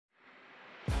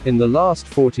In the last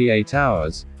 48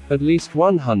 hours, at least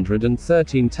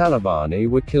 113 Talibani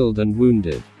were killed and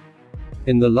wounded.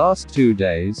 In the last 2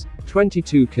 days,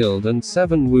 22 killed and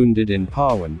 7 wounded in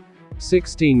Parwan,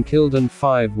 16 killed and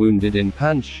 5 wounded in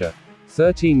Panjshir,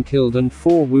 13 killed and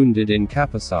 4 wounded in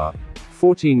Kapasar,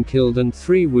 14 killed and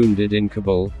 3 wounded in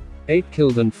Kabul, 8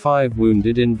 killed and 5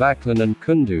 wounded in Baklan and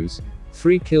Kunduz,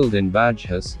 3 killed in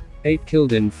Bajhas, 8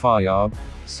 killed in Faryab,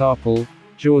 Sarpal,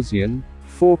 Jauzian,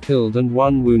 4 killed and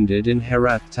 1 wounded in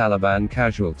Herat. Taliban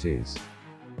casualties.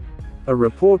 A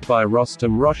report by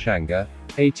Rostam Roshanga,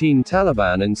 18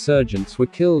 Taliban insurgents were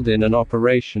killed in an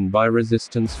operation by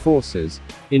resistance forces,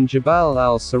 in Jabal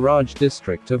al-Sarraj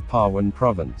district of Parwan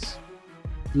province.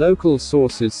 Local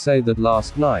sources say that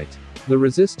last night, the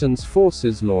resistance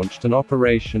forces launched an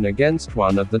operation against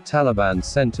one of the Taliban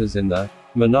centers in the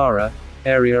Manara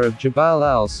area of Jabal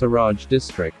al-Sarraj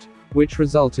district, which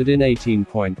resulted in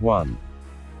 18.1.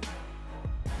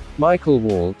 Michael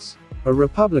Waltz, a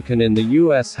Republican in the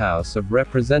U.S. House of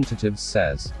Representatives,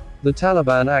 says, "The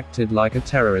Taliban acted like a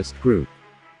terrorist group."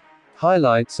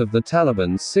 Highlights of the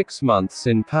Taliban's 6 months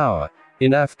in power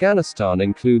in Afghanistan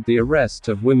include the arrest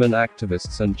of women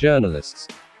activists and journalists,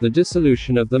 the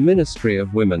dissolution of the Ministry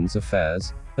of Women's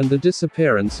Affairs, and the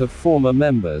disappearance of former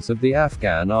members of the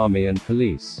Afghan army and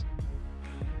police.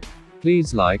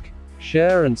 Please like,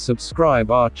 share and subscribe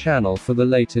our channel for the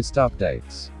latest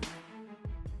updates.